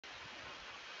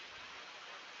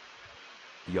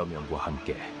여명과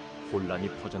함께 혼란이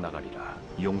퍼져나가리라.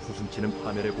 용수숨치는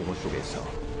파멸의 공허 속에서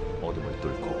어둠을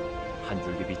뚫고 한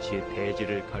줄기 빛이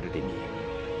대지를 가르리니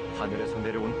하늘에서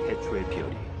내려온 태초의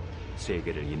별이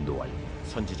세계를 인도할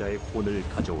선지자의 혼을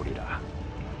가져오리라.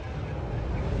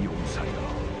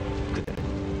 용사여,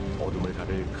 그대는 어둠을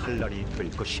가를 칼날이 될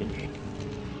것이니.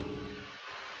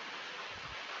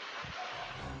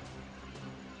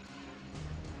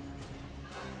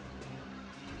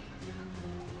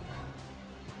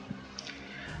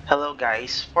 Hello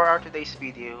guys, for our today's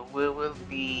video, we will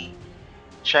be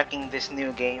checking this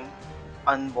new game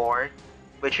on board,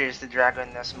 which is the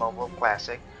Dragon Nest Mobile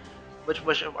Classic, which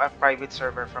was a private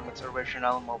server from its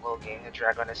original mobile game, the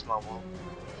Dragon Nest Mobile,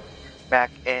 back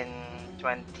in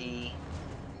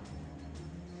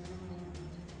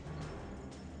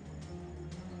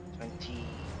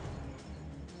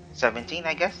 2017,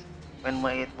 I guess, when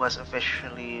it was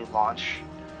officially launched.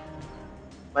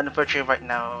 But unfortunately right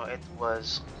now it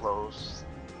was closed.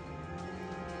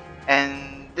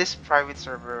 And this private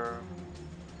server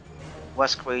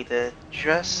was created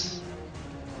just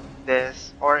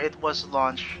it was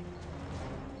launched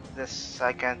the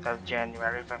 2nd of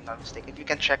January, if I'm not mistaken. If you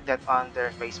can check that on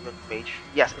their Facebook page.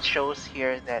 Yes, it shows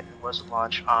here that it was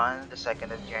launched on the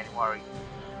 2nd of January.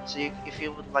 So if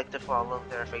you would like to follow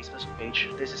their Facebook page,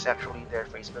 this is actually their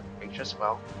Facebook page as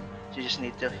well. So you just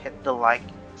need to hit the like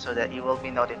so that you will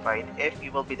be notified if you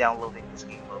will be downloading this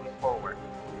game moving forward.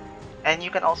 And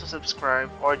you can also subscribe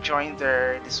or join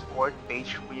their Discord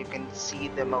page where you can see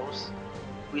the most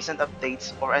recent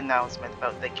updates or announcement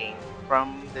about the game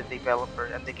from the developer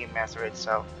and the game master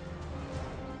itself.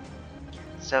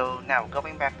 So now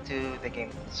going back to the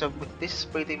game, so this is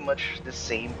pretty much the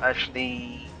same as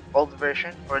the old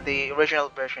version or the original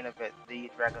version of it,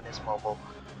 the Dragon Nest Mobile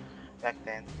back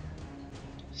then.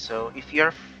 So if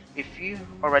you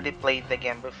already played the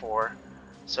game before,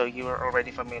 so you are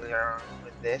already familiar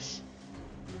with this.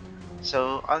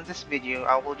 So on this video,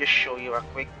 I will just show you a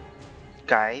quick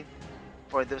guide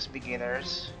for those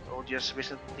beginners who just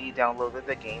recently downloaded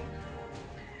the game.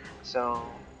 So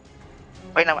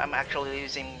right now I'm actually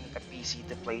using a PC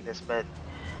to play this, but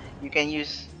you can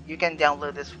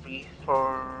download this free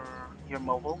for your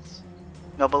mobile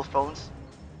phones.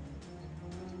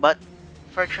 But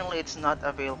fortunately it's not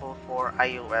available for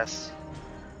iOS.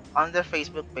 On the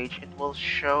Facebook page it will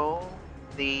show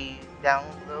the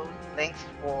download links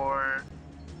for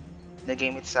the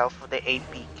game itself, for the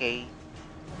APK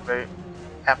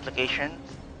application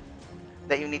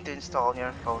that you need to install on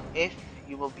your phone if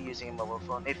you will be using a mobile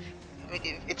phone. If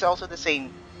it's also the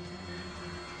same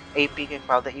APK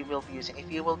file that you will be using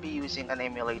if you will be using an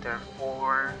emulator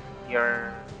for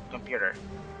your computer.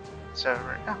 So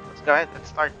yeah, let's go ahead, let's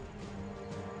start.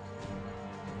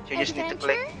 So you just need to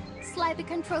click. Slide the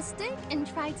control stick and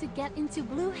try to get into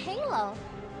Blue Halo.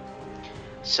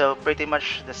 So pretty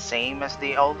much the same as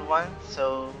the old one.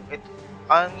 So it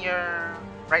on your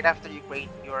right after you create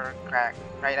your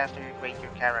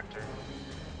character,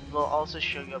 it will also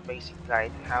show you a basic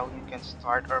guide how you can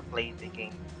start or play the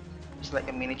game. It's like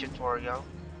a mini tutorial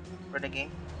for the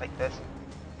game, like this.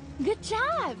 Good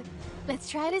job! Let's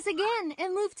try this again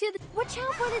and move to the... Watch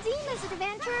out for the demons,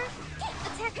 adventurer!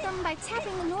 Attack them by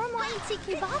tapping the normal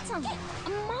ATK button. A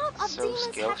mob of So demons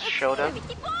skills have showed up.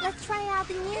 appeared. Let's try out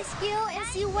the new skill and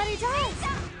see what it does.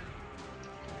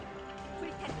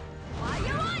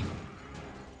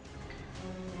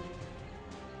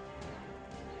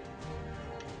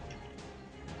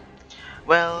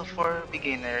 Well, for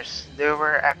beginners, there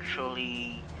were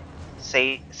actually,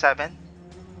 say, 7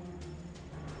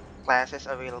 classes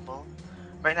available.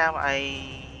 Right now,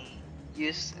 I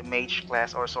use a mage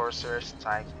class or sorcerer's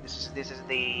type. This is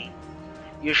the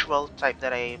usual type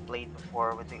that I played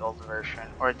before with the old version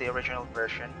or the original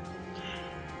version.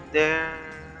 There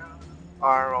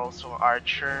are also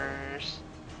archers,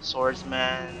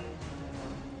 swordsmen,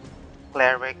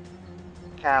 cleric,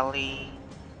 Kali,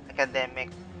 academic,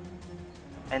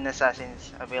 and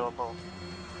assassins available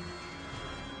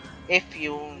if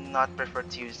you not prefer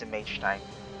to use the mage type.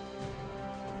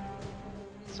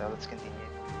 So let's continue.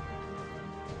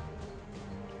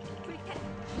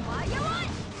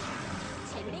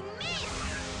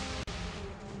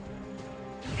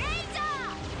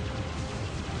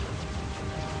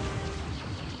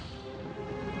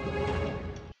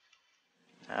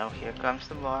 Now here comes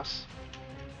the boss.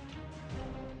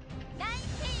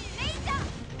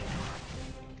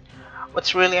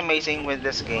 What's really amazing with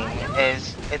this game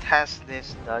is it has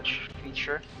this dodge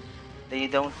feature that you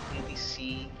don't really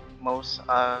see most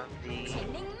of the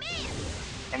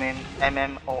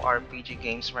MMORPG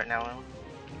games right now.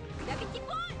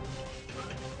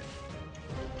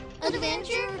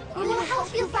 Adventure, we will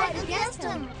help you fight against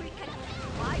him.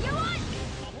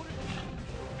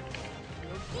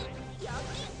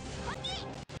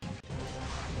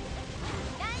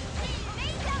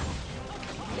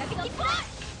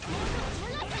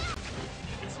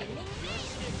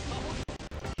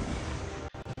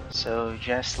 So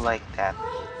just like that.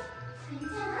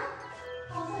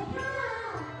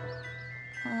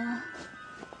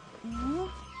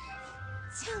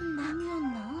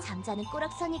 참나. 잠자는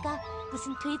꼬락서니가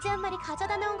무슨 돼지 한 마리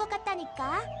가져다 놓은 것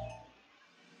같다니까.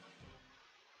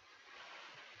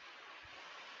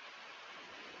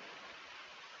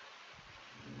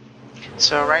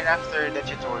 So right after the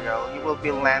tutorial, you will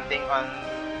be landing on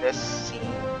this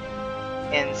scene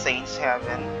in Saint's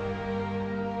Heaven.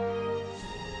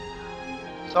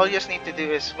 So all you just need to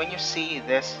do is when you see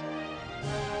this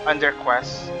under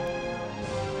quest,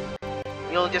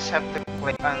 you'll just have to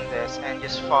click on this and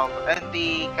just follow, and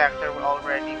the character will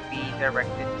already be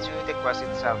directed to the quest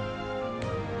itself.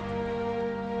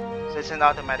 So it's an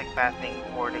automatic pathing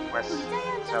for the quest 의자에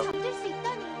앉아 itself. 잠들 수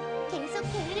있다니. 계속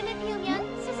게으름을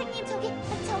피우면 스승님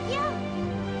저기요.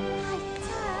 아이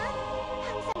참,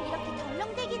 항상 이렇게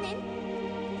덜렁대기는.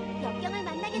 역경을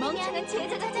만나게 되면 멍청한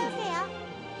제자가 찾아오세요.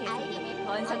 아이린은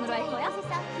번성으로 할 거야? 이곳에서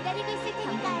기다리고 있을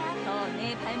테니까요. 더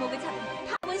내 발목을 잡고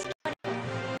파문시켜.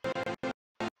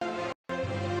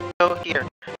 So here,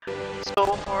 so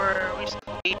for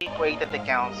recently created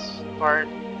accounts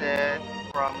started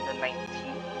from the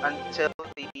 19th until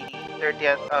the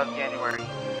 30th of January.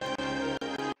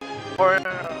 For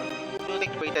newly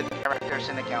created characters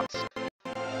and accounts,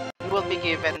 you will be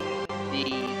given the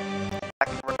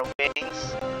Black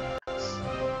Robings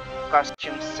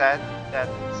costume set,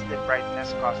 that's the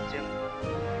brightness costume,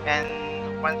 and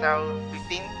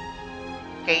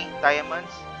 15k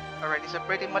diamonds already. So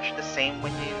pretty much the same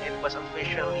when it was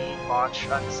officially launched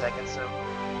on the 2nd. So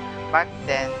back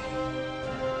then,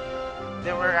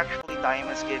 there were actually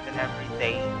diamonds given every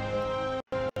day.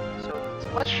 So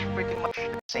it's pretty much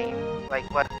the same like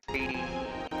what the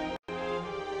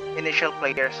initial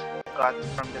players got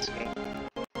from this game.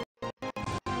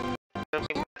 So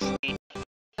maybe that's the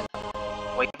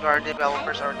Wayguard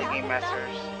developers or the game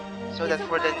masters, so that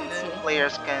for the new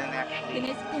players can actually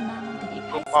그네 숲의 마음들이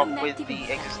cope up 발성 with 날뛰고 the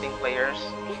있어. existing players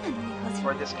꽤나 눈에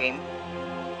for 거슬려. this game.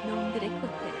 놈들의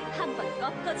콧대를 한번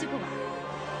꺾어주고 와.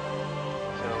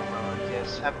 So we'll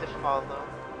just have to follow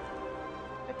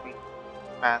the quick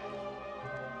path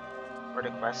for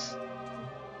the quest.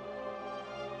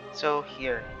 So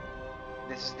here,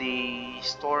 this is the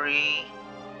story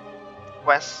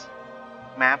quest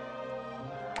map.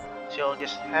 So you'll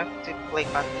just have to click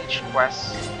on each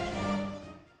quest,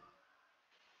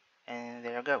 and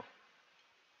there you go.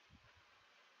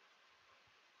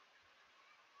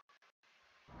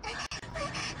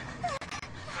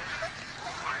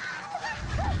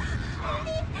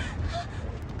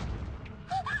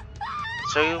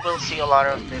 So you will see a lot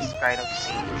of this kind of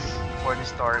scenes for the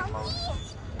story mode.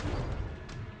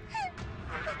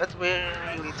 That will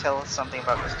really tell something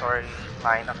about the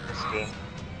storyline of this game.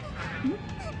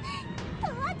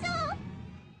 도와줘.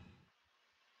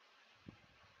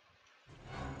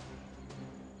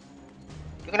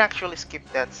 You can actually skip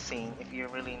that scene if you're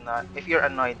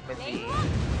annoyed with the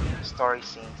story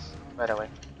scenes, by the way.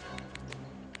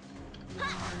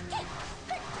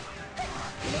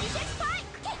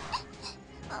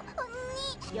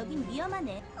 언니. 여긴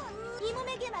위험하네. 이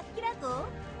몸에게 맡기라고.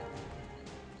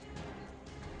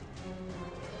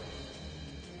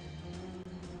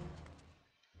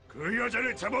 그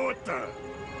여자를 잡아왔다.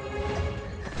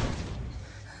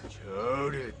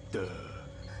 잘했다.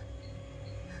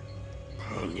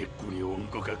 방해꾼이 온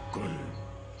것 같군.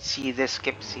 See this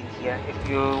skip scene here. If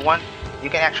you want, you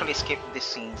can actually skip these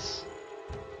scenes.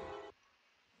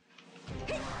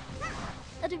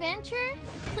 Adventure,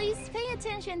 please pay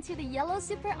attention to the yellow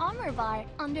super armor bar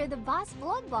under the boss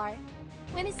blood bar.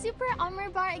 When a super armor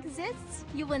bar exists,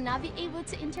 you will not be able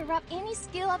to interrupt any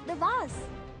skill of the boss.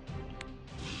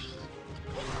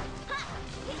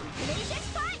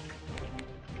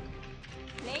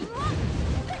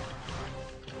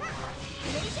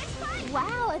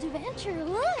 Wow, Adventure,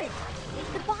 look!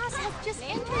 The boss has just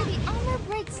entered the armor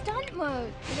break stunt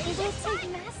mode. It will take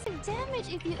massive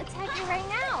damage if you attack it right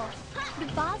now. The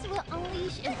boss will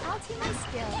unleash an ultimate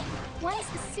skill once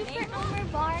the super armor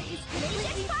bar is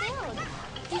completely filled.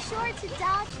 Be sure to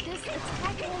dodge this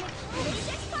attack when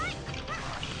it comes.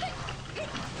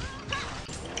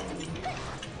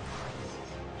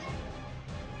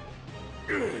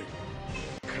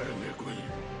 강하군.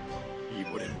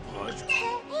 이번엔 봐줘.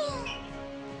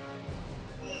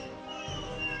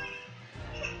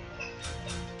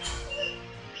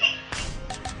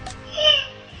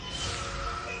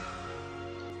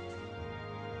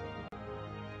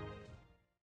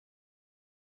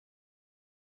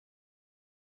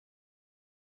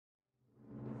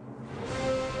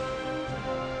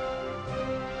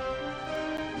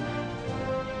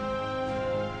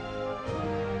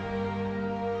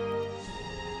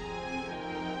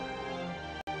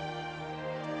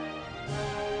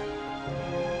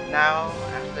 Now,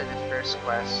 after the first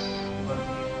quest, we'll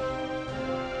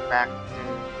be back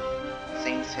to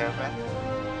Saints Heaven.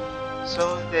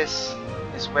 So this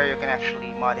is where you can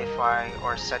actually modify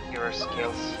or set your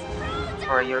skills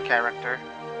for your character.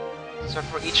 So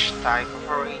for each type,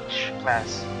 for each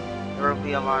class, there will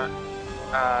be a lot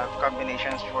of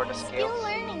combinations for the Skill skills.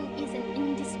 learning is an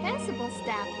indispensable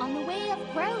step on the way of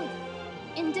growth.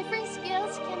 And different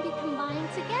skills can be combined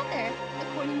together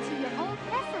according to your own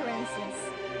preferences.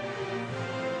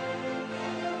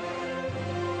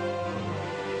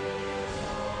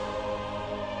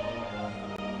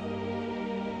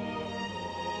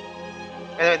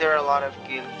 Anyway, there are a lot of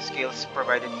skills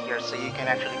provided here, so you can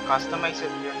actually customize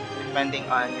it depending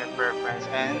on your preference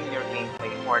and your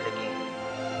gameplay for the game.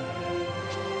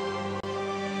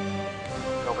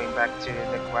 Going back to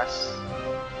the quest.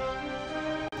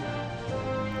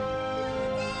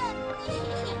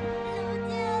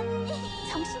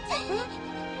 정신 차려.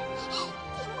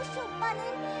 티모시 오빠는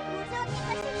로제 언니가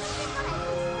실종된 걸 알고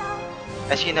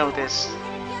있어. As you notice,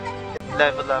 it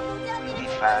level up really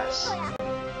fast.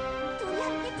 둘이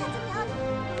함께 찾으면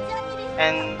로제 언니를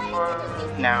And for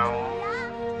now,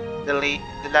 the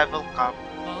level cap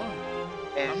아,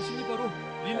 is 당신이 바로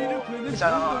릴리를 구해낸 is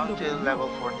도움이 until 된다고요. level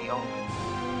 40 only.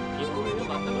 이거에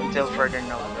만나면 Until further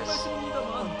notice.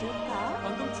 말씀입니다만 언제일까?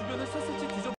 방금 주변을 샅샅이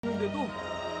뒤져봤는데도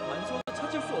만수 하나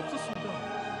찾을 수 없었습니다.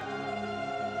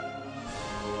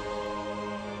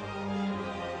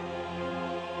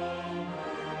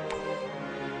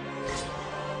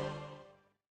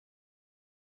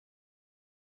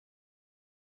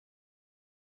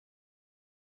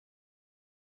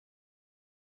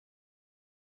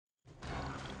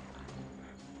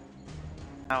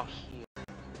 Now here,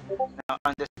 now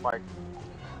on this part,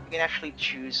 you can actually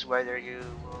choose whether you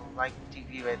will like to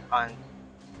view it on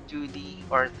 2D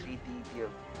or 3D view.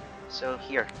 So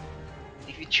here,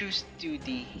 if you choose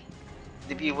 2D,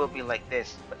 the view will be like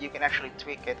this, but you can actually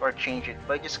tweak it or change it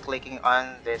by just clicking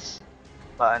on this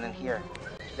button in here.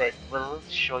 That will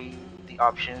show you the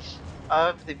options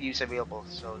of the views available.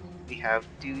 So we have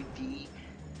 2D,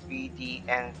 3D,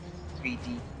 and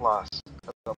 3D plus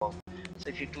available. So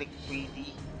if you click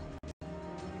 3D,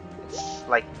 it's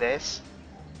like this.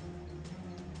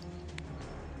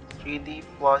 3D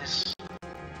plus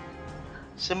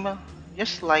similar,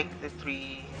 just like the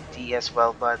 3D as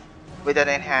well, but with an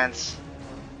enhanced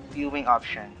viewing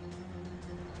option.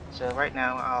 So right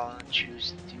now I'll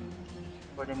choose 2D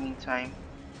for the meantime.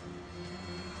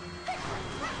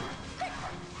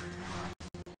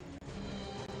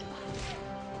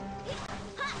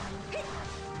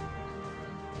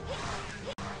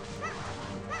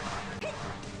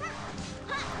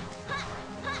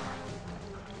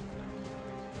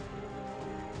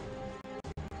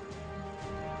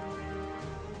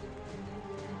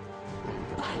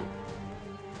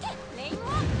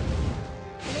 레인워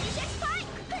레이저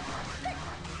스파이크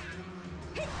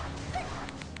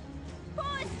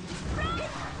포스 스프라이트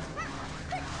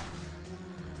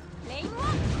레인워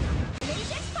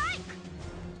레이저 스파이크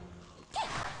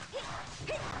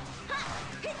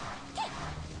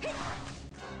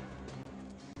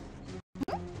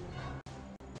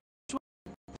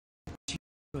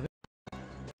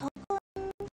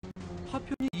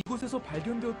파편이 이곳에서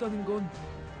발견되었다는 건이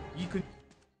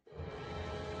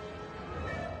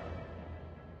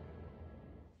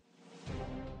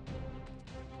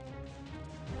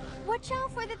Watch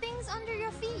out for the things under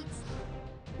your feet.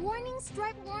 Warning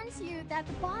stripe warns you that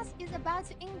the boss is about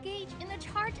to engage in a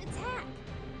charge attack.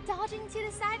 Dodging to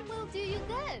the side will do you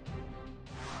good.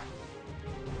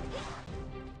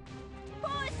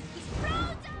 포스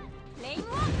스프라이트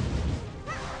레인워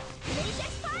레이저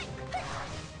스파이크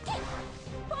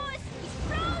포스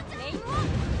스프라이트 레인워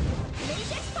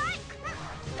레이저 스파이크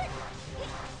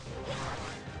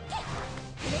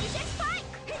레이저 스파이크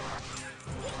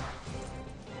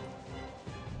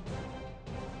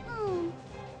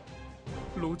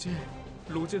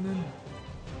로제는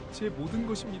제 모든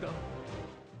것입니다.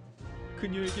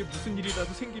 그녀에게 무슨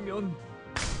일이라도 생기면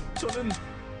저는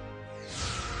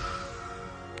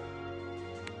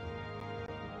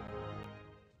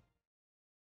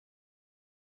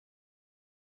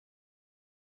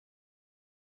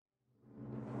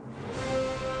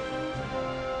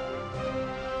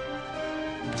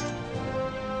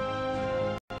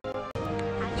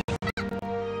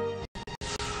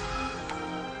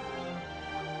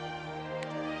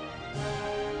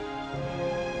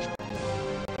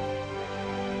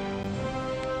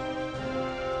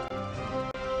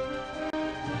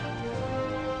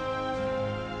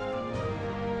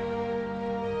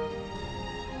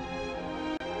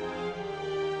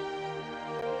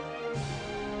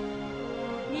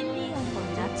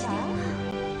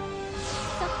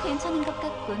괜찮은 것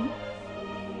같군.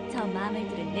 저 마음을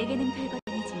들은 내게는 별거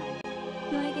아니지만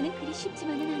너에게는 그리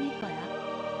쉽지만은 않을 거야.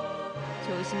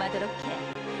 조심하도록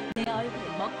해. 내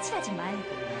얼굴에 먹칠하지 말고.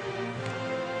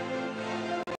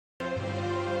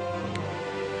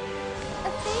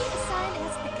 A Fae assigned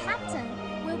as the captain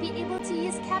will be able to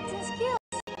use captain skills.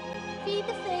 Feed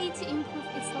the Fae to improve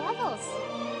its levels.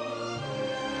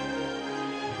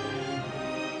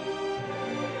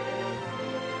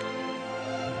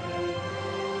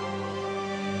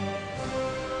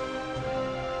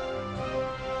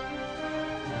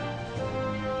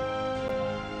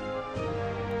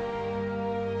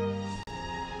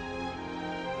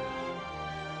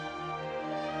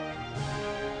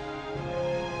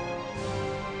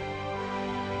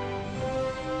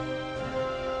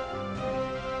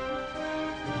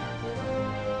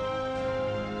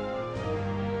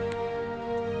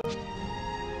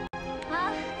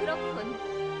 아, 그렇군.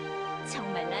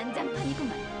 정말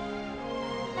난장판이구만.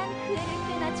 난 그 애를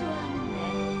꽤나 좋아하는데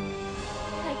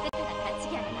발끝에다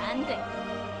다치게 하면 안 돼.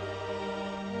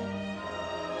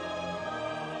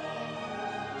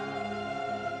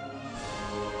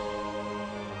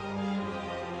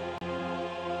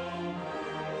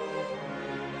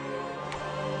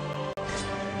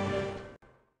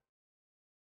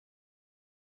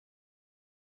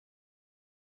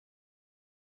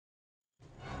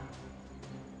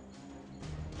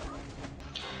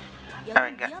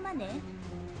 Alright, guys. 위험하네.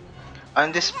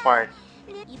 On this part,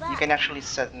 you 이봐. can actually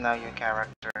set now your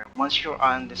character once you're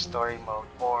on the story mode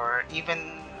or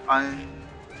even on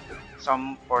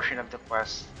some portion of the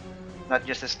quest, not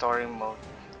just the story mode.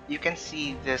 You can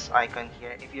see this icon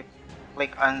here. If you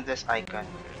click on this icon,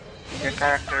 your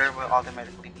character will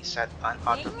automatically be set on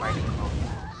automatic mode.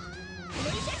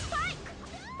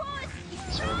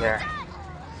 So there.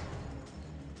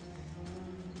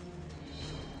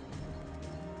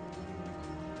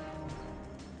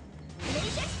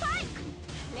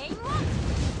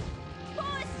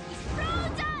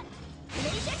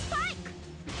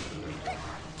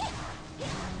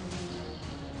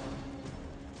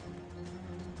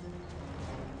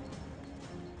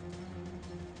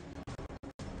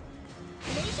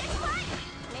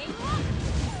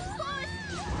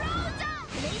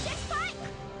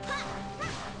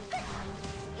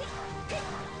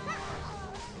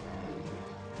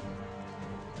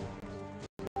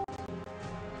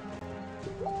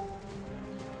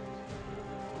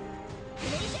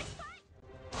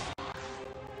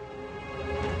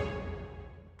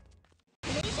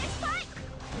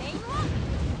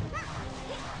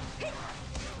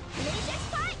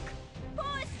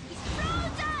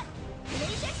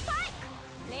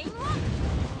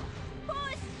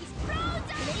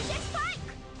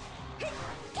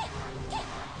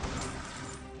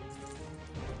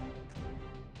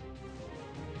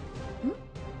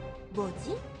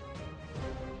 뭐지?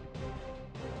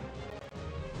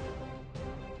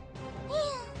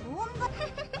 휴, 뭔가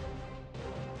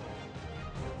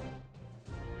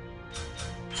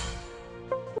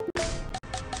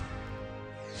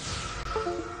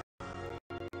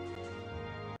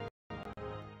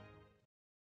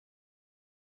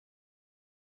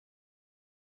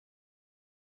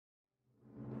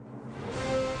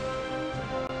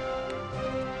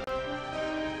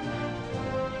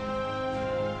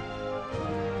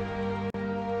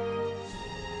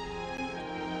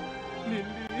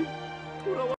릴리,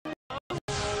 돌아와.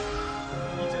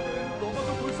 이제는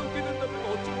너마저 볼 수 없게 된다면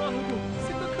어쩌나 하고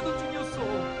생각하던 중이었어.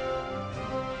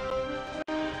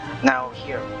 Now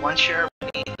here, once you're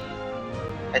already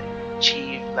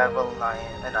achieve level 9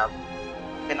 and up,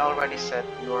 you can already set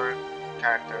your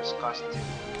character's costume.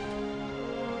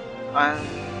 On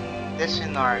this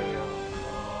scenario,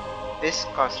 this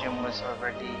costume was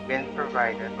already been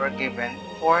provided or given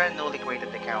for newly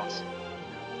created accounts.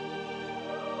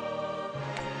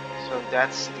 So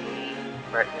that's the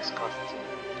brightness costume.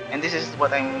 And this is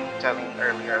what I'm telling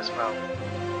earlier as well.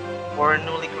 For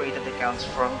newly created accounts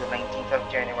from the 19th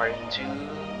of January to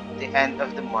the end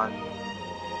of the month,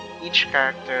 each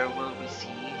character will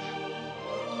receive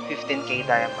 15k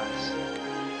diamonds.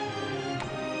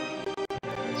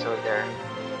 So there.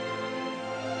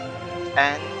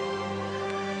 And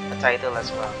a title as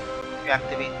well. If you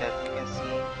activate that, you can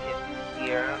see it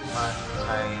here on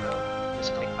title.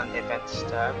 Just click on events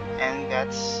tab, and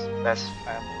that's best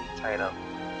family title.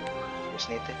 You just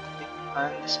need to click on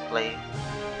display,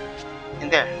 and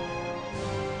there.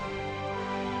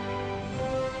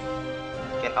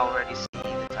 You can already see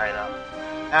the title.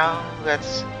 Now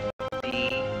let's the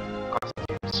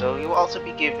costume. So you will also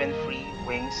be given free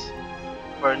wings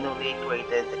for newly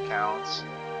created accounts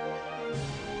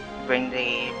during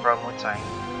the promo time.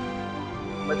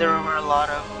 but there were a lot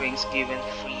of wings given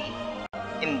free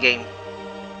in game.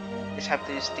 Just have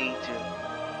to stay tuned.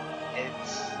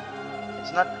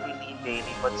 It's not really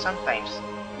daily, but sometimes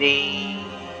they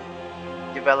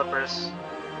developers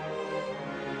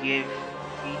give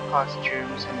free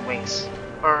costumes and wings,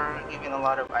 or even a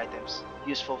lot of items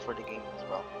useful for the game as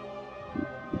well.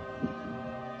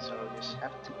 So just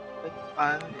have to click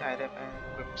on the item and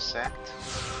equip set.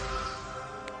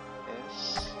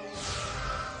 This.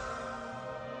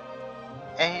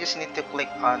 And you just need to click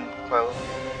on flow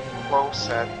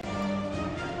set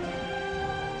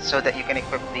so that you can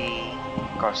equip the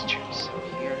costumes. So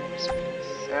here is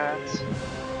sets.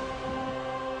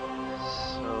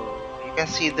 So you can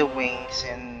see the wings,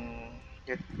 and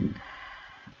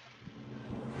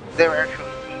there are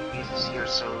actually three pieces here.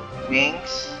 So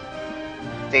wings,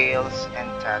 tails, and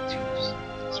tattoos.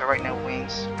 So right now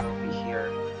wings will be here,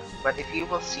 but if you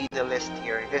will see the list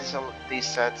here, this is all these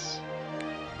sets,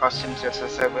 costume sets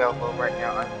that's available right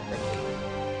now on the game.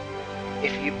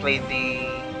 If you play the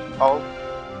alt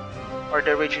or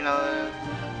the original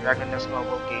Dragon Dust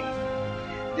mobile game,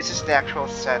 this is the actual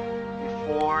set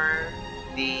before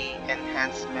the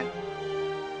enhancement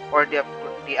or the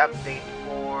update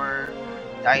for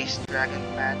the Ice Dragon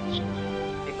patch,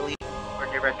 I believe, or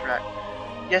the Red Dragon,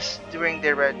 just during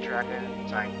the Red Dragon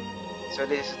time. So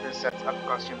this is the set of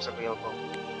costumes available.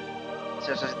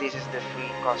 So this is the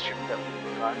free costume that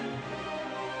we got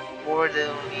for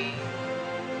the newly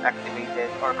activated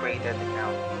or created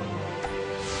account.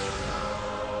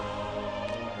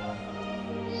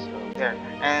 So there.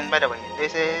 And by the way,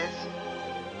 this is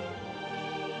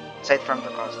aside from the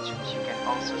costumes, you can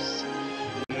also see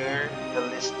here the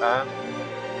list of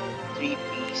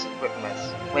 3-piece equipments: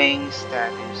 wings,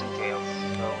 tattoos, and tails.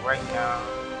 So right now,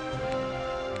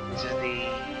 this is the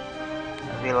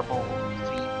available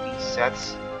 3-piece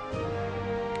sets.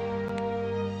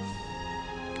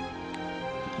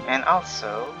 And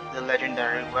also the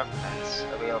legendary weapons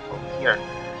available here.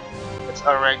 It's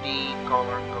already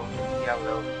color coded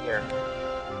yellow here.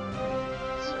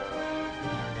 So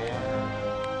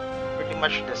they're pretty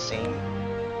much the same.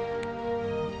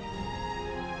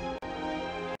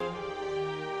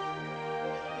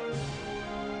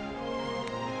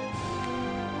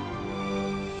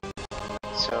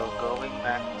 So going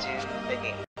back to the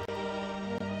game.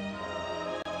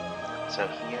 So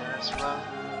here as well.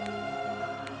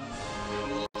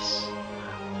 Please.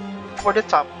 For the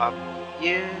top up,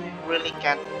 you really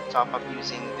can't top up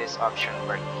using this option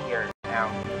right here.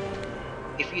 Now,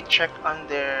 if you check on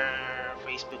their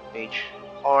Facebook page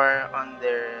or on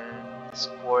their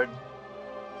Discord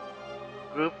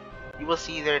group, you will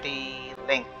see there the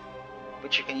link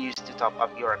which you can use to top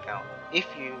up your account if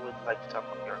you would like to top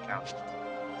up your account.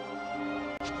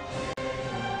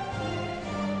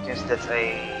 Since that's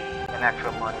an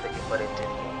actual money that you put into the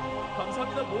game.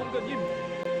 감사합니다, 모험가님.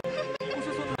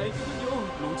 이곳에서 다행이군요,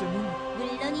 로제님.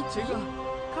 물론이지. 제가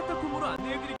카타콤으로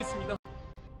안내해드리겠습니다.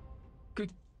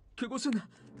 그곳은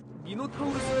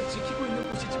미노타우루스가 지키고 있는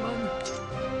곳이지만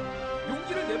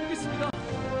용기를 내보겠습니다.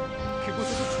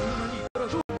 그곳에서 죽는 한이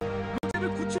있더라도 로제를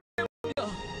구출해야 합니다.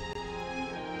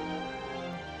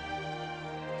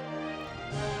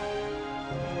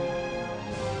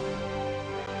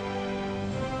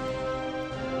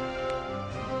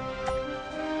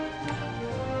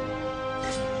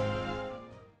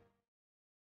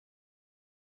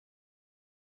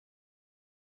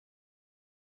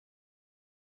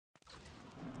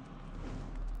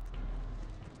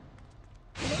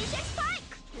 Laser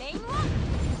spike! Lane 1!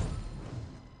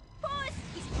 Force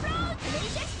explode!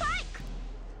 Laser spike!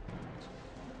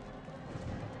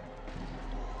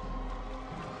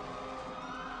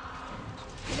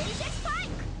 Laser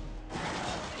spike!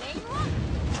 Lane 1!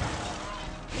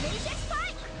 Laser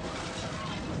spike!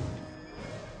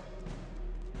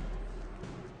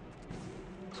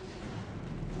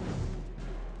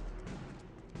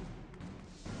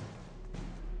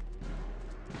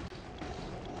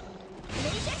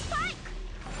 Laser spike!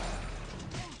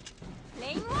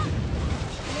 Lane 1!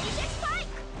 Laser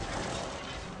spike!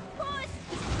 Force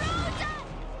explosion!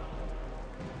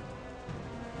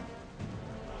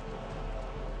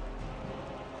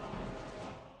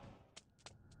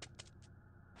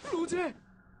 로제!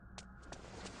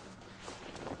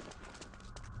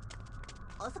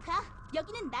 어서 가.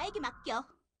 여기는 나에게 맡겨.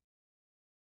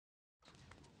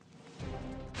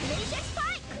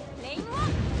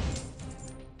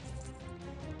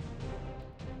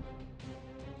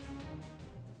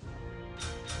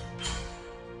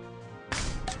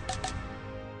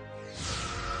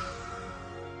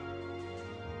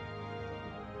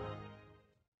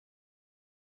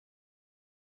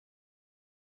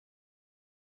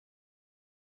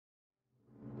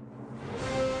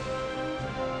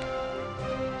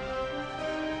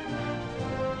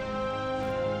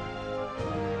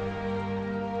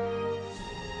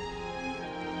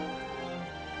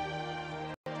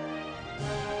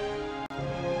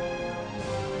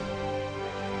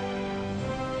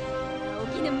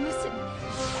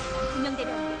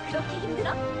 그렇게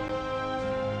힘들어?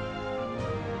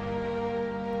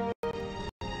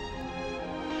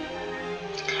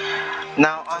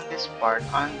 Now on this part,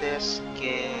 on this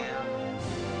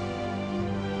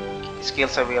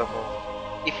skills available,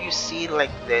 if you see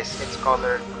like this, it's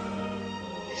colored green.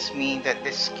 This means that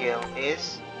this skill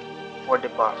is for the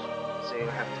buff, so you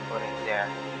have to put it there.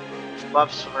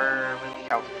 Buffs were really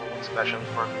helpful, especially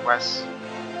for quests,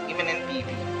 even in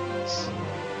PvPs.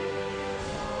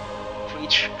 For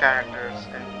each characters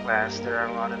and class, there are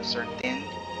a lot of certain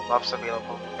buffs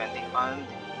available depending on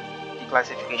the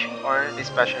classification or the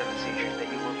specialization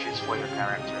that you will choose for your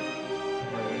character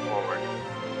moving forward.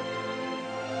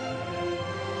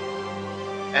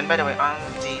 And by the way, on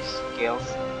these skills,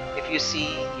 if you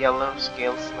see yellow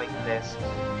skills like this,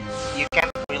 you can't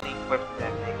really equip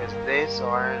them because these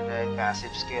are the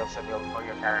passive skills available for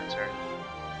your character.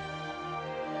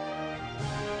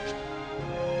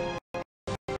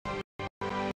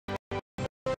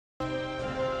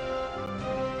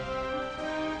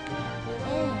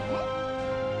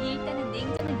 일단은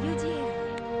냉정을 유지해야 해.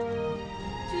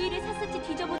 주의를 샅샅이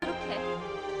뒤져보도록 해.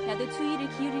 나도 주의를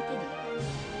기울일 테니.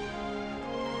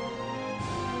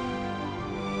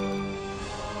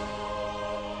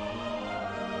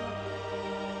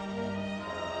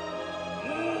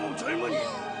 오, 젊은이,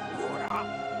 뭐라?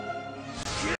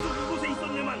 걔도 그곳에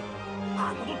있었네만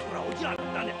아무도 돌아오지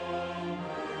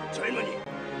않았다네. 젊은이,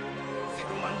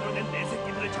 새로 만들어낸 내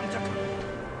새끼들을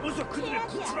장착하고 어서 그들을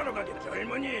구출하러 가게.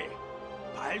 젊은이,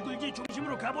 발굴지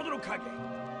중심으로 가보도록 하게.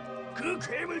 그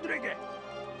괴물들에게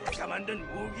내가 만든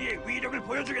무기의 위력을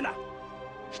보여주게나.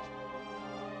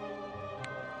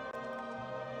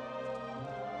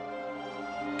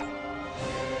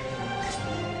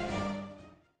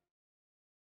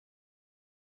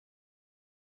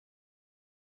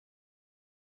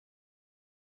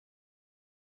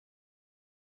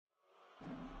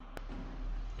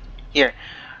 Here,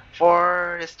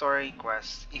 for the story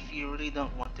quest, if you really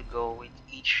don't want to go with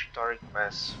each story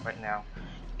quest right now,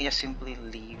 you just simply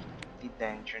leave the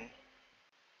dungeon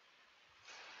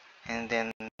and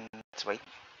then let's wait.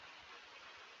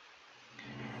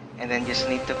 And then just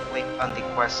need to click on the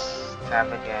quest tab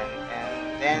again,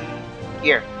 and then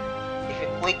here, if you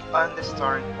click on the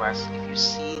story quest, if you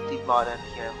see the button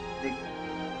here,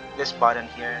 this button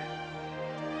here,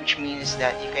 which means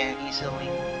that you can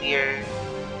easily clear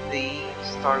the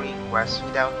story quest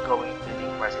without going to the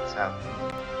quest itself.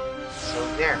 So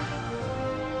there,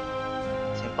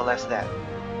 simple as that.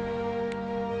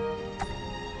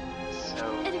 So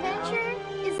Adventure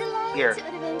is allowed Here. to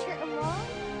adventure alone.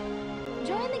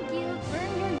 Join the guild,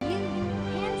 earn your youth,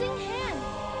 hand in hand.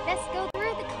 Let's go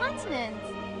through the continent.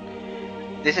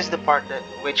 this is the part that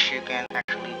which you can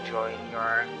actually join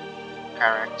your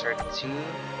character to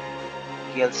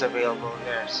guilds available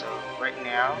there. So right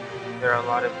now there are a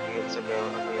lot of guilds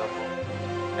available,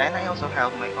 and I also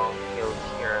have my own guild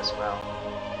here as well.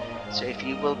 So if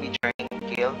you will be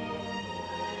joining guild,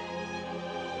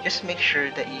 just make sure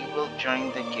that you will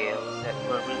join the guild that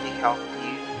will really help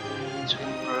you to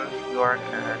improve your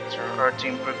character or to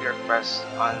improve your quest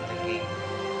on the game.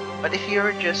 But if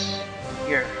you're just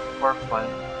here for fun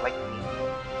like me,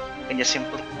 you can just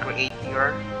simply create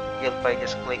your guild by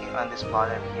just clicking on this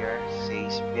button here,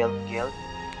 says build guild,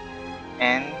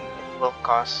 and it will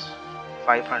cost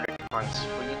 500 coins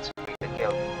for you to create a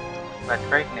guild. But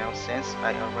right now, since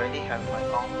I already have my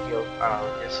own guild, I'll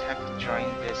just have to join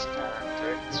this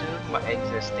character to my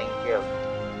existing guild.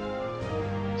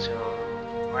 So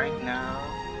right now,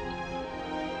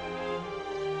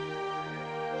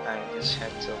 I just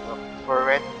have to look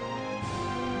for it.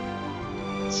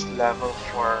 It's level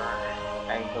 4,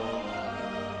 I believe.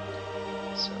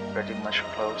 So pretty much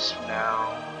close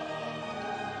now.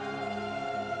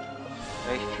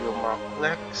 A few more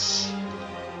clicks.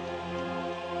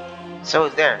 So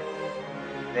there.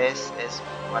 This is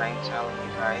what I'm telling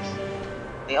you guys.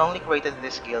 They only created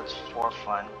this guild for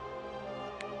fun.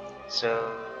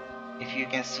 So if you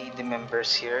can see the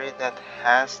members here that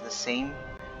has the same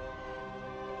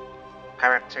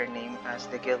character name as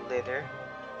the guild leader,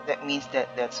 that means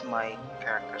that that's my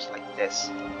characters like this.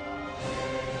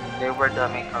 They were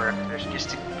dummy characters just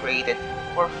to create it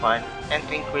for fun and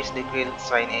to increase the guild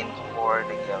sign in for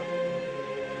the guild.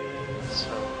 So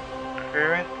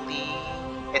currently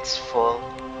it's full,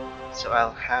 so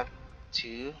I'll have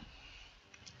to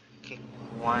kick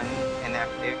one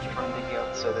inactive from the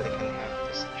guild so that I can have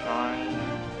this join.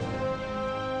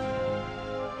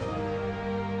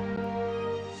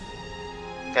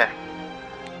 There.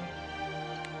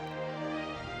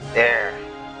 There.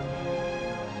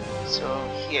 So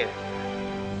here,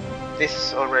 this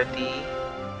is already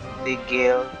the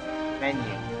guild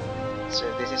menu. So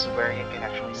this is where you can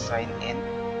actually sign in.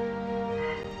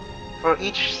 For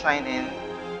each sign in,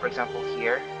 for example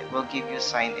here, it will give you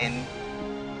sign in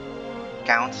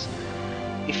counts.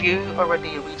 If you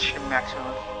already reach the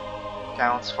maximum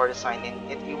counts for the sign in,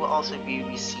 you will also be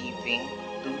receiving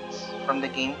loots from the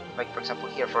game. Like for example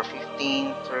here, for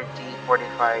 15, 30,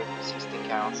 45, 60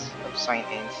 counts of sign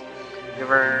ins, there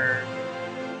were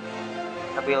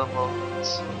available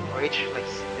loots for each, like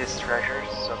these treasures.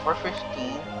 So for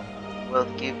 15 will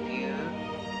give you,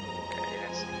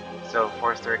 so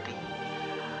for 30,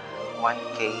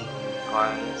 1k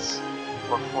coins.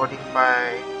 For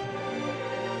 45,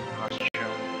 costume,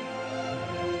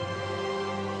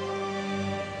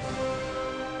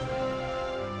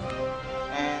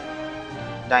 and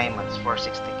diamonds for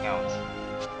 60 counts.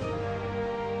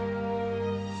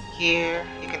 Here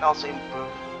you can also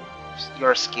improve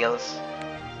your skills.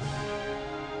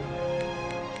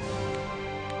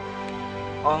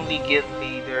 Only guild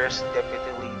leaders,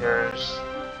 deputy leaders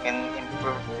can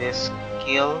improve this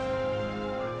skill.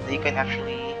 You can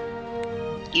actually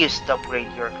use to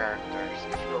upgrade your characters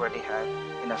if you already have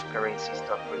enough currencies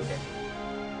to upgrade it.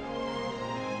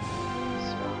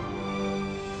 So,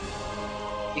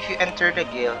 if you enter the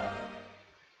guild,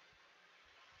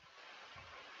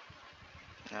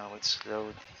 now it's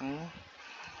loading.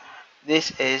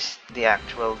 This is the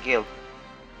actual guild.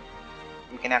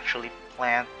 You can actually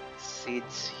plant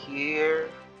seeds here,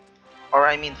 or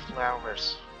I mean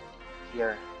flowers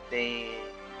here.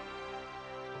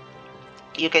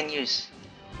 You can use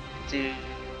to,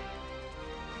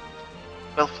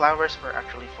 well, flowers were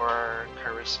actually for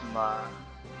charisma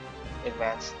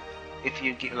events. If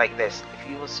you get like this, if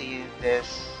you will see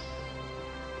this,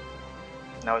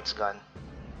 now it's gone.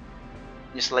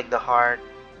 Just like the heart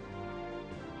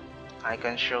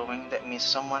icon showing, that means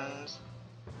someone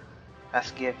has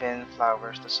given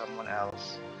flowers to someone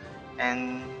else.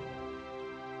 And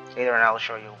later on I'll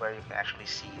show you where you can actually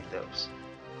see those.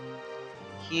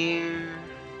 Here,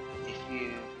 if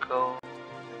you go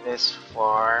this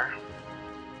far,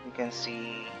 you can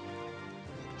see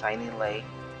a tiny lake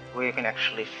where you can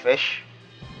actually fish.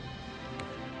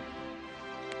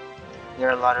 There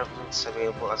are a lot of loots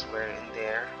available as well in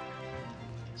there.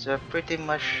 So pretty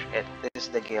much it. This is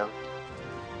the guild.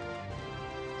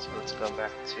 So let's go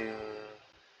back to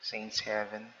Saints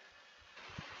Heaven.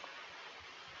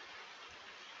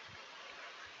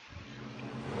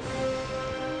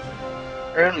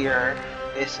 Earlier,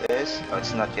 this is, oh,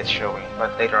 it's not yet showing,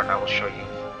 but later on I will show you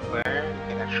where you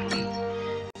can actually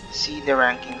see the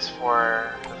rankings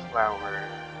for the flower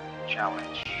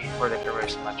challenge, for the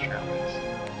charisma challenge.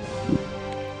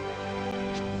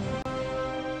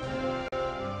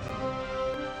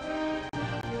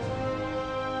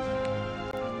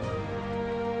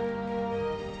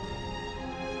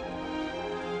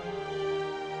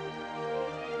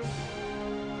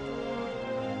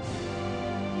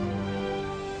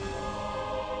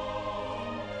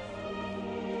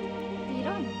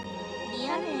 이런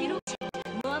미안해.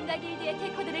 모험가 길드의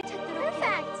테코들을 찾도록 해.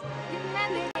 Perfect! You've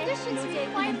met the conditions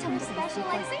required for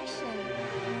specialization.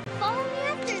 Follow me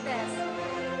after this.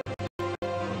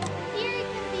 Here you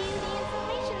can view the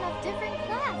information of different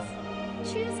class.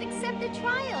 Choose accept the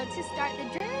trial to start the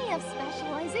journey of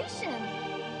specialization.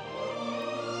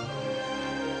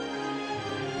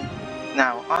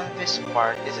 Now, on this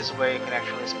part, this is where you can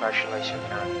actually specialize your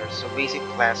character. So basic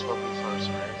class will be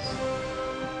sorcerers.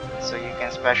 So you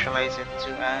can specialize it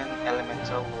to an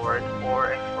elemental lord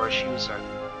or a force user.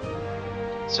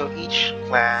 So each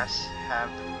class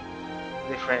have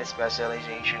different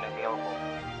specialization available.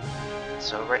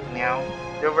 So right now,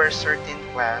 there were certain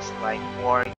class like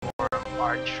warrior,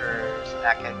 archers,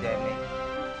 academic,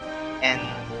 and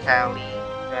Kali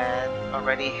that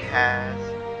already have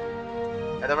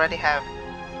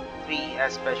 3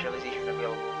 as specialization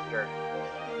available here.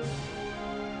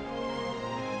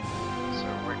 So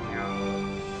right now,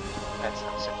 let's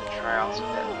accept the trial so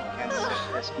that we can set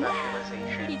the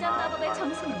specialization 이전 on 마법의 our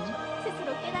정수는 character. 스스로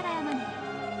깨달아야만 해.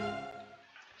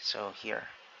 So here,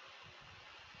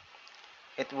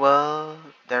 it will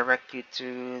direct you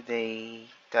to the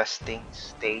testing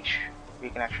stage where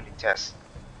you can actually test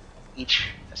each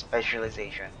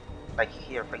specialization. Like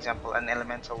here, for example, an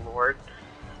elemental lord.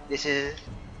 These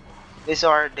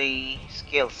are the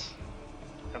skills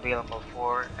available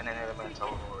for an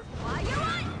elemental lord.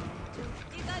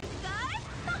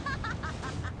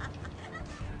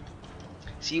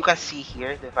 So you can see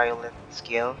here the violet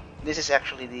skill. This is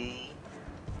actually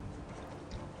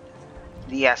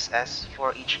the SS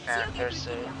for each character.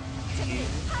 So you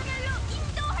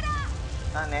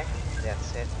on it,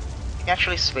 that's it. You can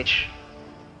actually switch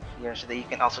here so that you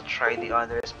can also try the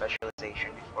other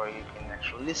specialization before you can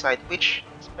actually decide which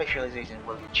specialization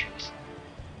will you choose.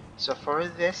 So for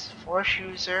this Force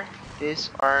User, these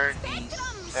are the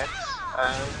sets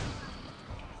of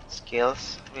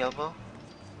skills available.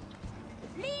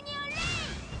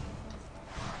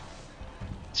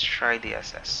 Let's try the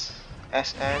SS.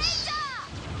 SS,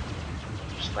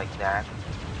 just like that.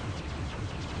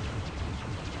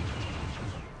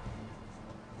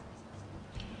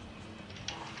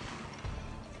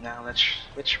 Now let's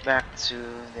switch back to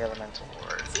the Elemental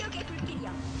Ward.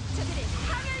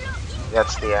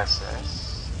 That's the SS.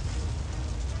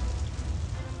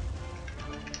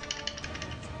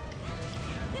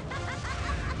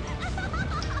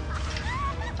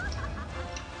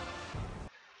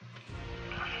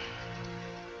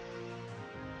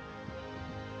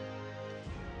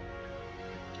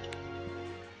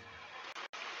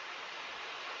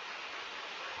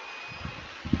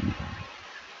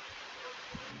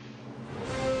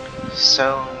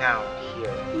 So now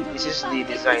here, this is the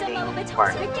deciding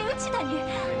part. You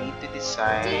need to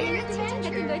decide. You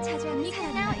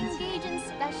can now engage in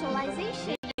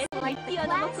specialization, like the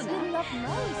class you love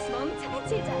most.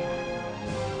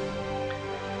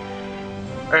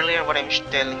 Earlier, what I'm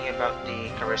telling you about the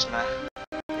charisma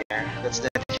there, that's the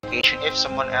notification if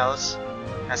someone else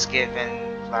has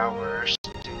given flowers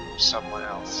to someone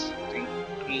else to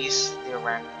increase the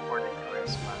rank for the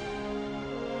charisma.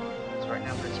 So right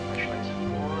now we're specialized 4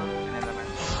 and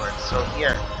elemental word. So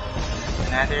here,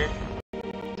 another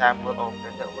tab will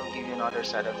open that will give you another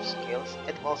set of skills.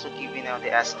 It will also give you now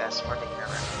the SS for the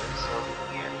character. So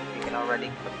here, you can already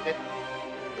equip it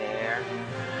there.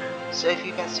 So if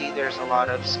you can see, there's a lot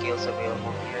of skills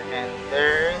available here, and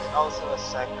there is also a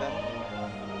second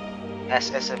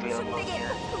SS available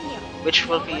here, which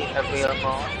will be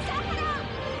available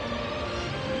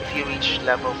if you reach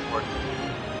level 40.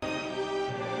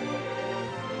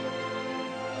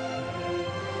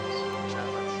 So now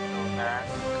let's go back.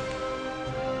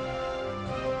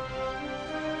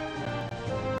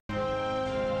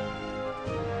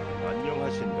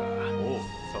 안녕하신가. 오,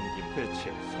 섬김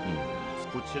대체.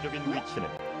 구체적인 위치는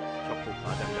격국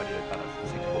가장자리에 따라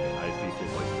수색해보면 알 수 있을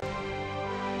것이다.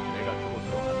 내가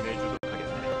그곳으로 안내해주도록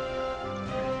하겠네.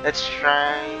 Let's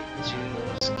try to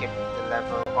skip the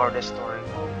level or the story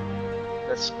mode.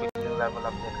 Let's quickly level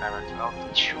up the character. I'll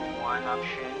teach you one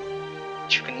option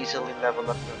which you can easily level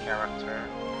up your character.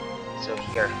 So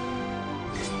here.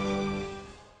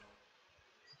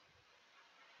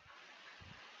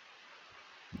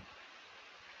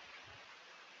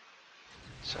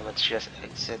 So let's just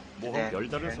exit the 모험 별다른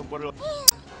dungeon. 성과를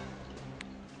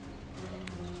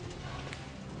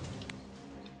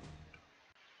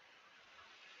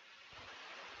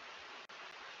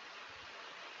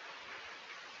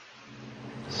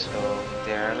So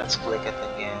there, let's click it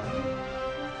again.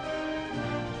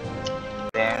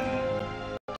 Then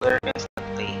clear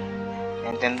instantly.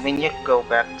 And then when you go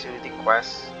back to the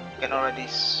quest, you can already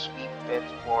sweep it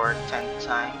for 10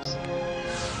 times.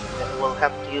 That will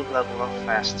help you level up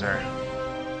faster.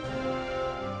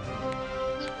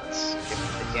 So let's skip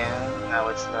it again. Now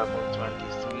it's level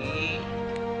 23.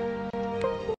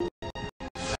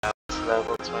 Now it's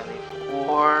level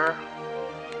 24.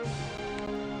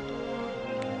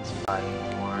 Let's buy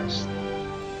more stamina.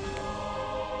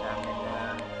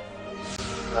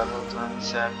 Level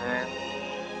 27.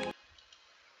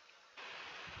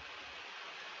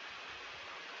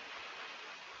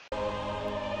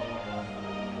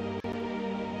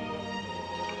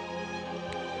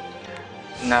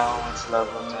 Now it's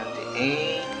level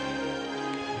 28.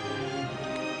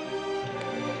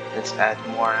 Let's add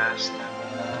more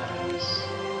staminas.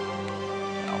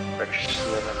 Now purchase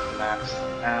limit max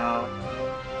out.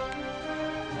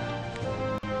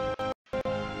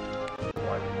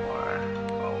 One more.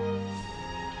 Oh.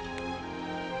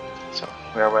 So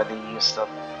we already used up.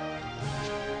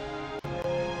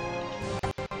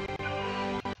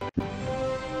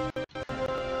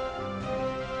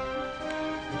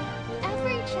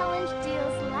 Every challenge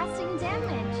deals lasting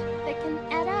damage that can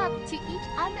add up to each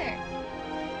other.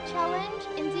 Challenge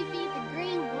and defeat the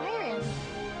Green Wyvern.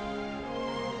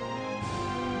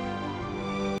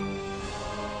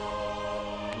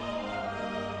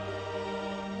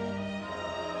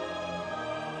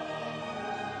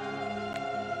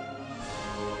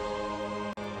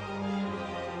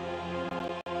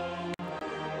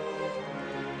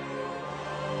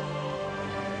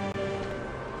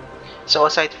 So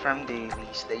aside from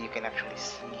dailies that you can actually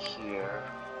see here,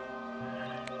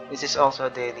 this is also a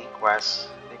daily quest,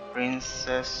 the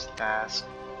Princess Task,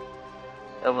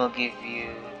 that will give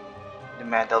you the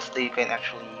medals that you can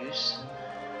actually use.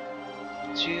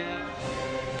 to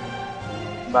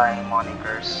buy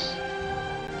monikers.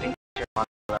 Think your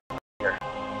moniker here.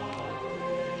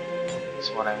 That's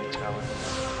what I'm telling you.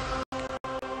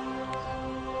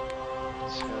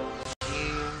 So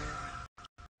here,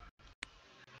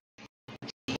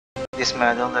 this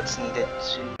medal that's needed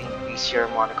to increase your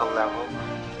monocle level,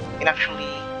 you can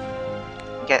actually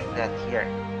get that here.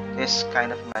 This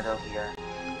kind of medal here.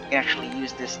 You can actually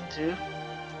use this to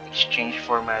exchange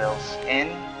for medals in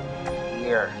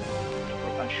here.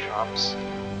 Click on shops,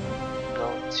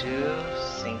 go to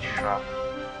Sync Shop.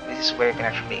 This is where you can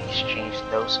actually exchange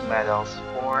those medals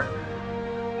for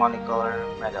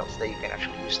monocolor medals that you can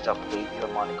actually use to upgrade your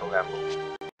monocle level.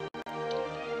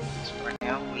 So right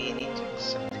now we need to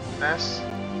accept the quest.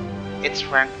 It's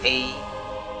rank A,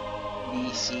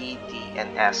 B, C, D,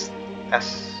 and S.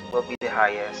 S will be the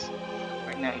highest.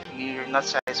 Right now, if you're not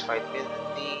satisfied with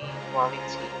the quality,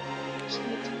 you just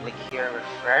need to click here,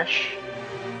 refresh.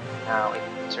 Now it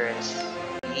turns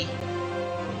E.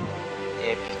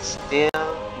 If still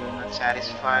you're not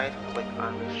satisfied, click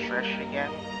on refresh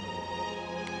again.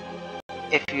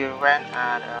 If you ran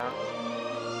out of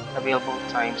available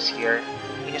times here,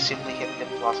 you just simply hit the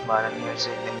plus button here so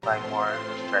you can buy more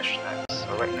refresh times.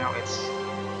 So right now it's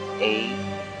A.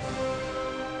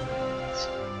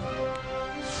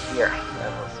 Here,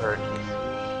 level 33.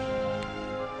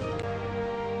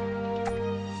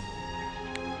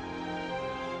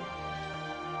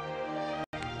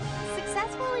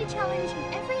 Successfully challenging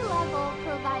every level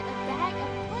provide a bag of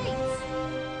plates.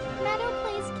 Metal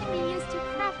plates can be used to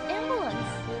craft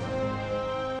emblems.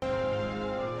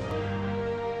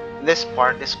 This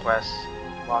quest,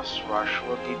 Boss Rush,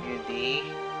 will give you the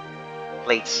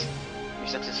plates. You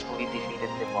successfully defeated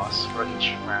the boss for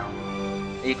each round.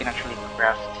 You can actually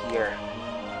craft here.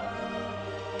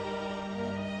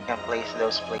 You can place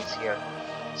those plates here.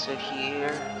 So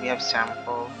here we have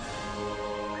sample,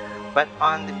 but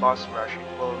on the boss rush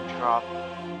it will drop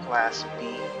class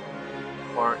B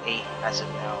or A as of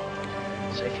now.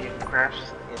 So if you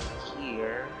craft it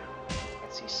here, you can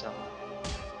see some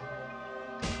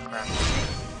crafting,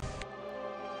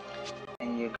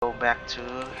 and you go back to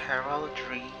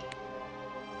heraldry.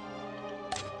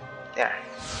 There.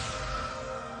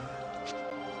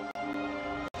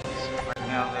 So right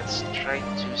now let's try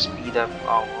to speed up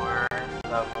our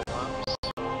level ups.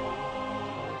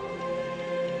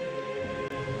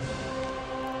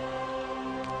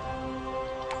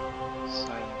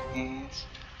 Sign in,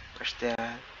 push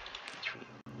that. 3.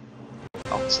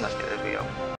 Oh, it's not gonna be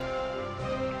open.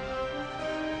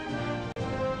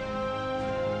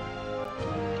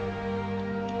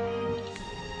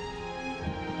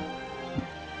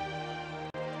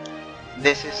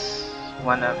 This is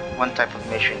one type of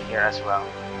mission here as well.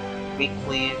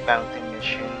 Weekly bounty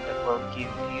mission that will give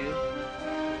you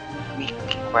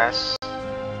weekly quests.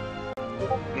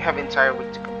 You have entire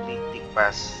week to complete the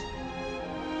quest.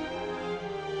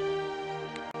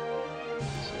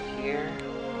 So here,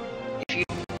 if you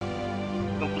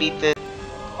completed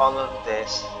all of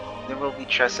this, there will be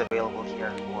chests available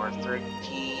here for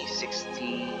 30,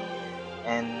 60,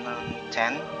 and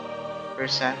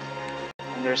 10%.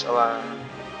 And there's a lot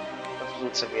of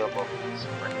loots available. So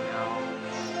right now,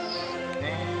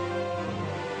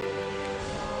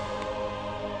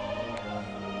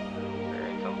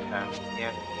 I don't have it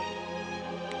yet.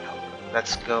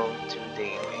 Let's go to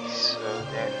daily so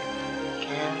that we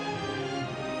can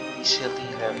easily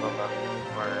level up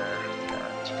our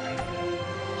character.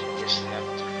 So just have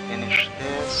to finish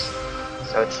this.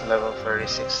 So it's level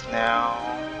 36 now.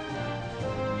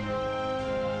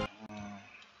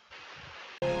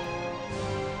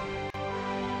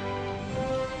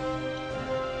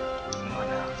 What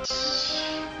else?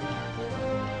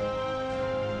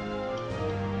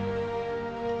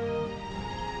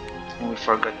 And we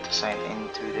forgot to sign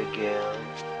into the guild.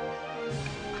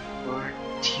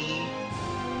 40.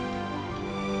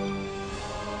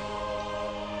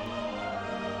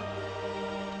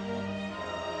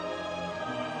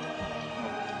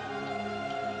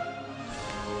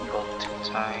 Go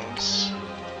 2 times.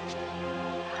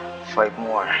 5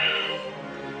 more.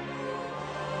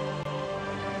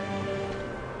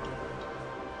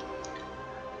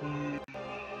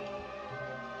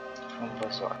 From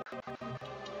Bazaar.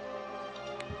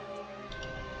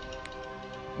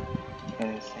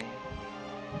 Anything.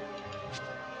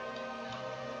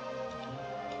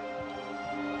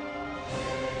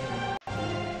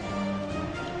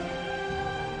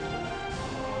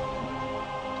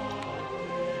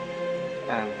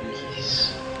 And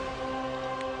these.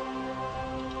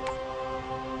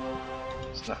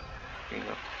 It's not. Here you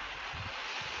go.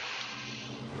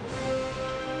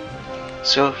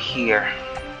 So here,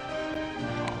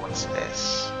 what's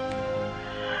this?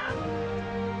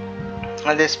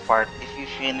 On this part, if you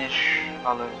finish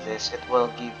all of this, it will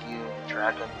give you the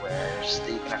dragon wares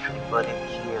that you can actually put in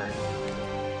here.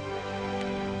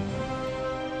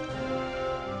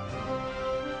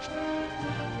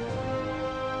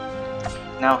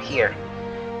 Now here,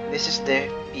 this is the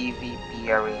PvP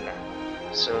arena.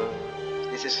 So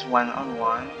this is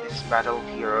one-on-one, this is Battle of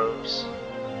Heroes.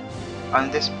 On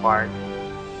this part,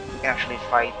 you can actually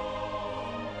fight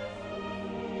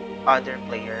other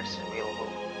players available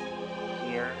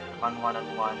here on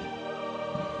one-on-one.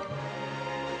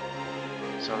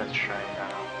 So let's try it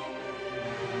out.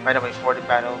 By the way, for the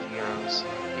Battle of Heroes,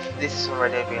 if this is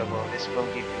already available, this will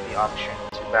give you the option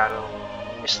to battle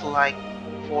just like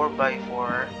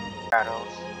 4x4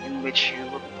 battles in which you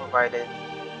will be provided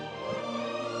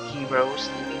heroes.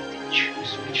 You need to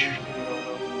choose which hero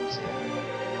will use it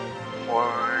for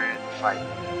the fight.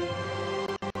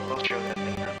 We'll show that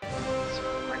later. So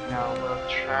right now we'll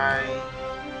try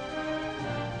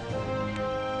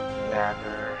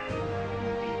ladder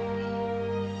MVP.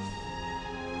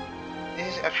 This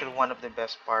is actually one of the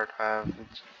best part of the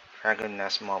Dragon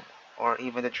Nest Mobile or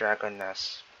even the Dragon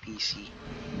Nest PC.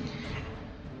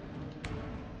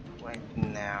 Right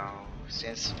now,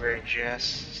 since we're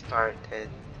just started,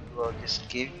 we'll just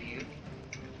give you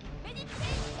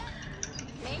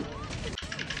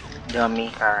dummy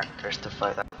characters to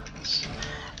fight us.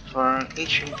 For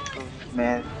each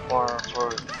improvement or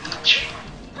for each,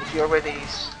 if you already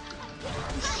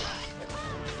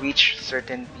reach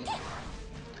certain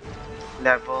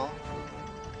level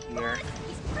here,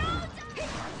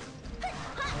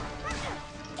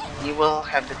 you will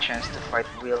have the chance to fight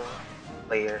real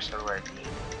players already.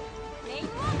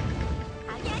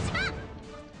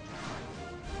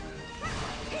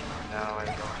 Now I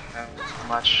don't have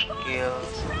much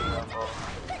skills available.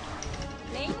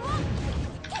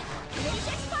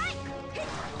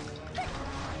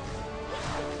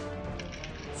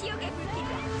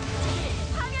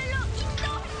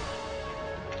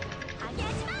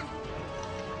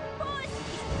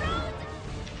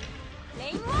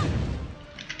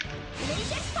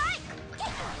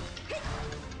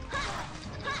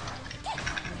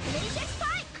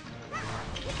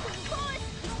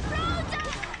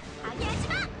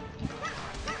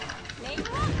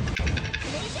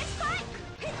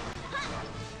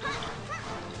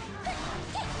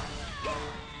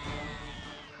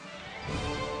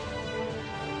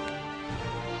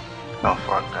 I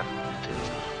forgot to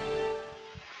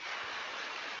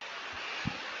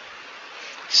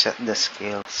set the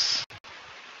skills.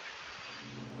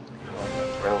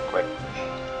 Real quick.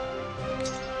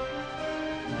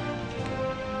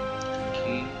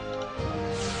 Okay.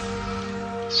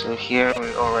 So here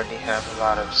we already have a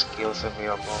lot of skills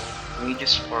available. We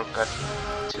just forgot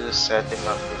to set them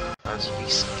up because we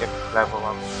skipped level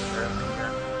up earlier.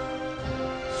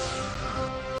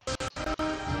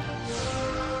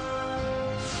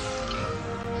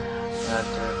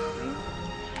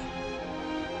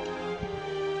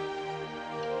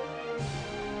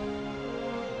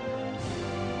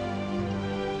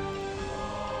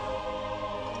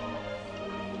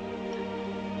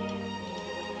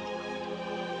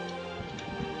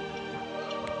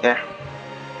 There.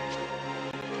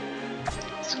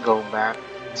 Let's go back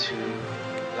to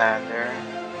ladder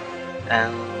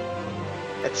and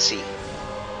let's see.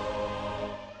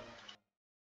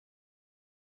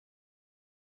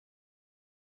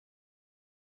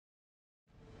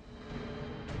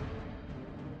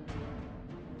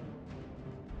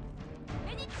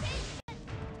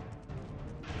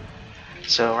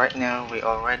 So right now we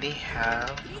already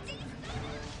have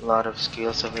a lot of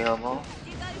skills available.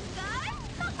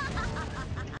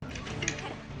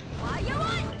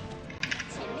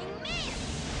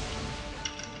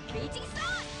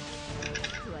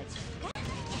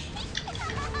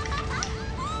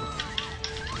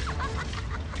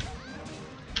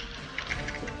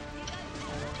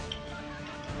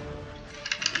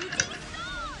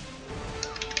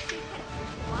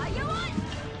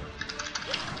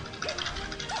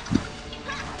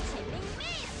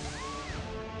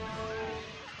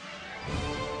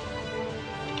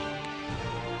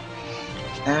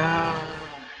 Now,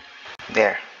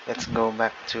 there. Let's go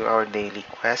back to our daily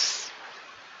quest.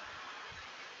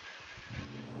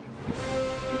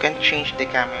 You can change the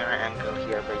camera angle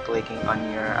here by clicking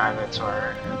on your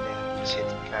avatar and then just hit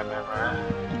camera,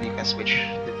 and you can switch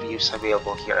the views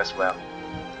available here as well.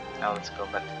 Now let's go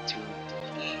back to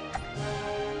the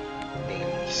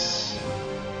dailies.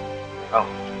 Oh,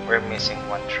 we're missing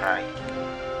one try.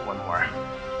 One more.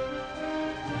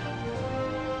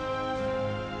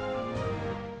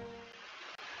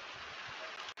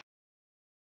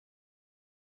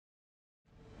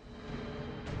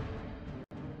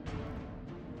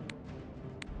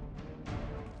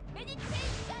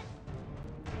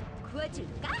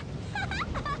 구워줄까?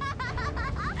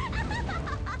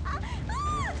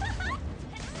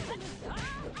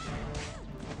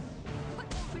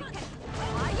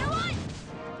 와이어원!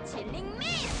 칠링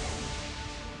미스!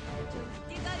 좀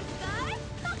뜨거울걸?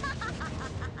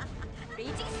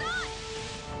 레이징 선!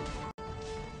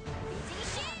 레이징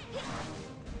실!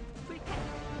 불칼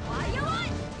와이어원!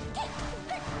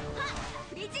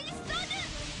 레이징 소드!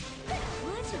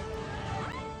 구워줘!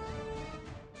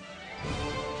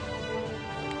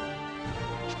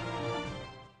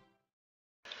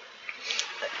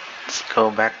 Let's go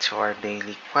back to our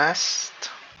daily quest.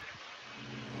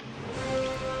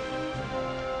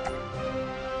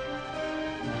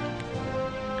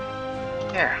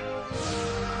 There.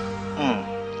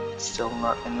 Still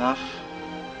not enough.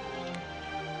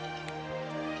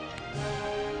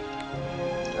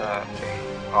 Okay,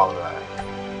 alright.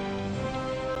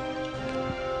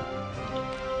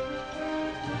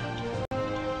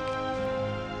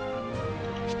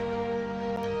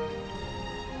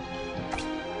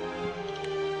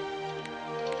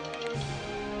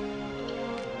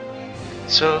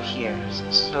 So here,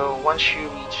 so once you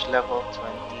reach level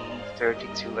 20,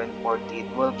 32 and 40,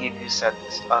 it will give you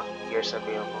sets of gears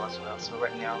available as well. So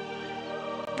right now,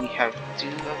 we have 2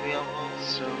 available,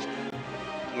 so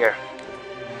here.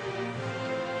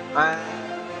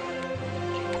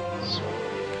 So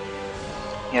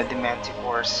we have the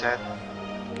Manticore set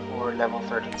for level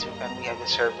 32 and we have the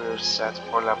Cerberus set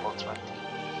for level 20.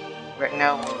 Right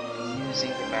now we'll be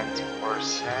using the Manticore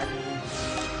set.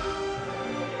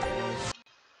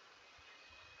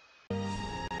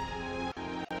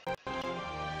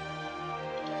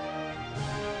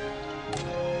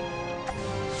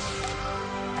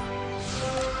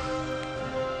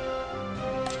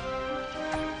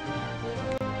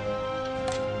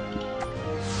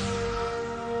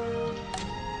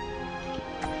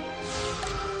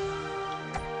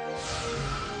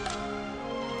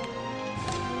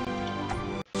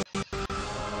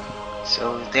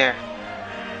 So there,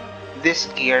 these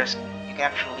gears, you can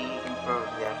actually improve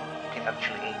them, you can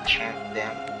actually enchant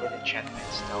them with enchantment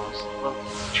stones,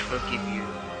 which will give you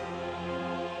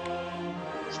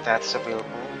stats available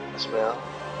as well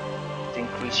to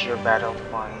increase your battle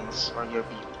points or your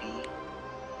BP.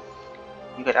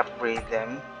 You can upgrade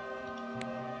them.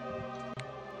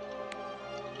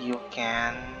 You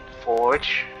can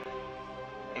forge,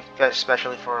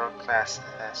 especially for class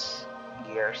S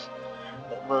gears.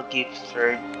 It will give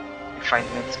 3rd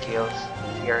refinement skills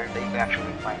here that you can actually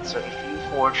refine. So if you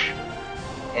forge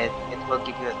it, it will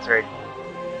give you a 3rd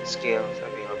skills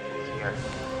available here.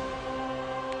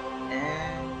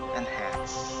 And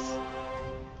enhance.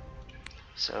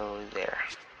 So there.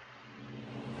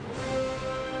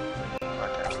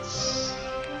 What else?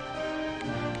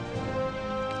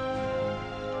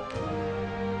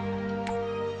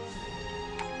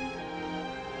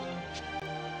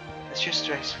 Let's just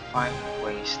try to find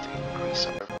ways to increase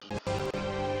our BP.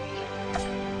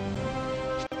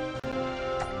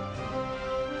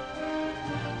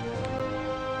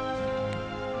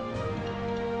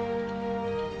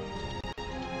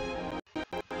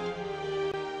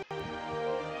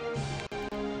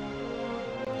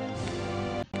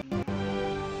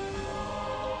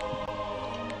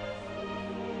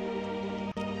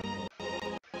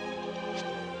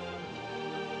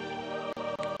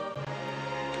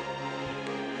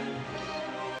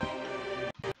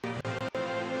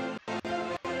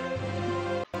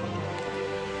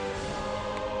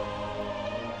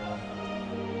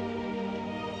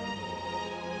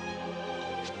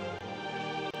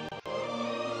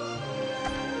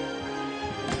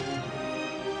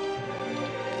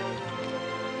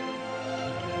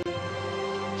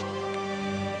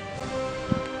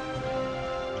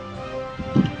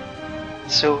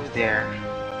 So there,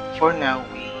 for now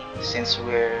since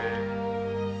we're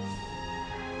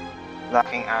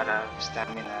locking out of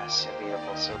stamina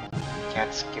available, so we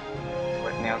can't skip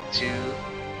right now to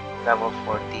level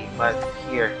 40, but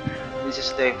here, this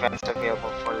is the events available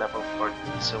for level 40,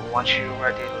 so once you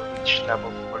are able to reach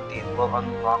level 40, it will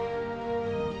unlock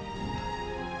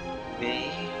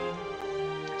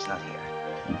it's not here,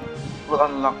 will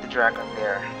unlock the dragon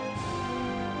there.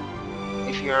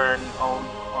 If you're an old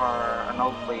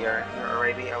player, you're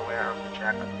already aware of the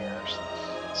dragon bears.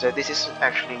 So this is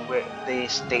actually where the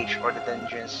stage or the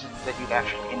dungeons that you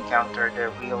actually encounter the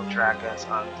real dragons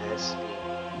on this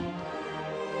game.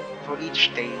 For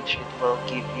each stage, it will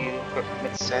give you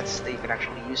equipment sets that you can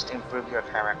actually use to improve your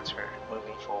character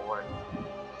moving forward.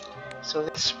 So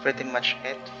that's pretty much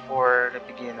it for the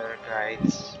beginner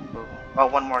guides. Oh,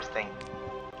 one more thing.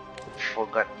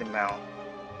 Forgot the mount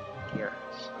here.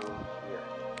 So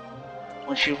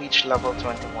once you reach level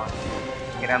 21,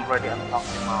 you can already unlock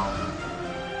them all.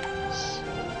 So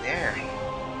there.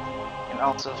 And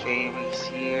also fairies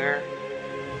here.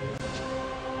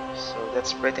 So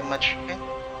that's pretty much it.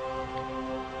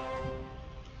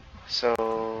 So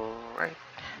right.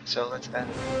 So let's end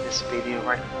this video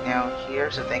right now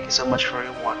here. So thank you so much for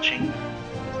watching.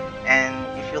 And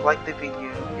if you like the video,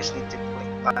 you just need to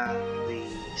click on the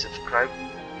subscribe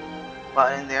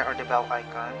button there or the bell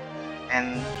icon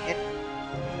and hit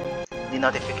the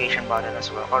notification button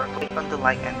as well, or click on the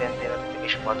like and then the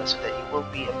notification button so that you will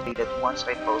be updated once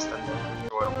I post a new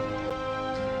tutorial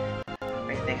video.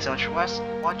 Okay, thanks so much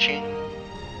for watching.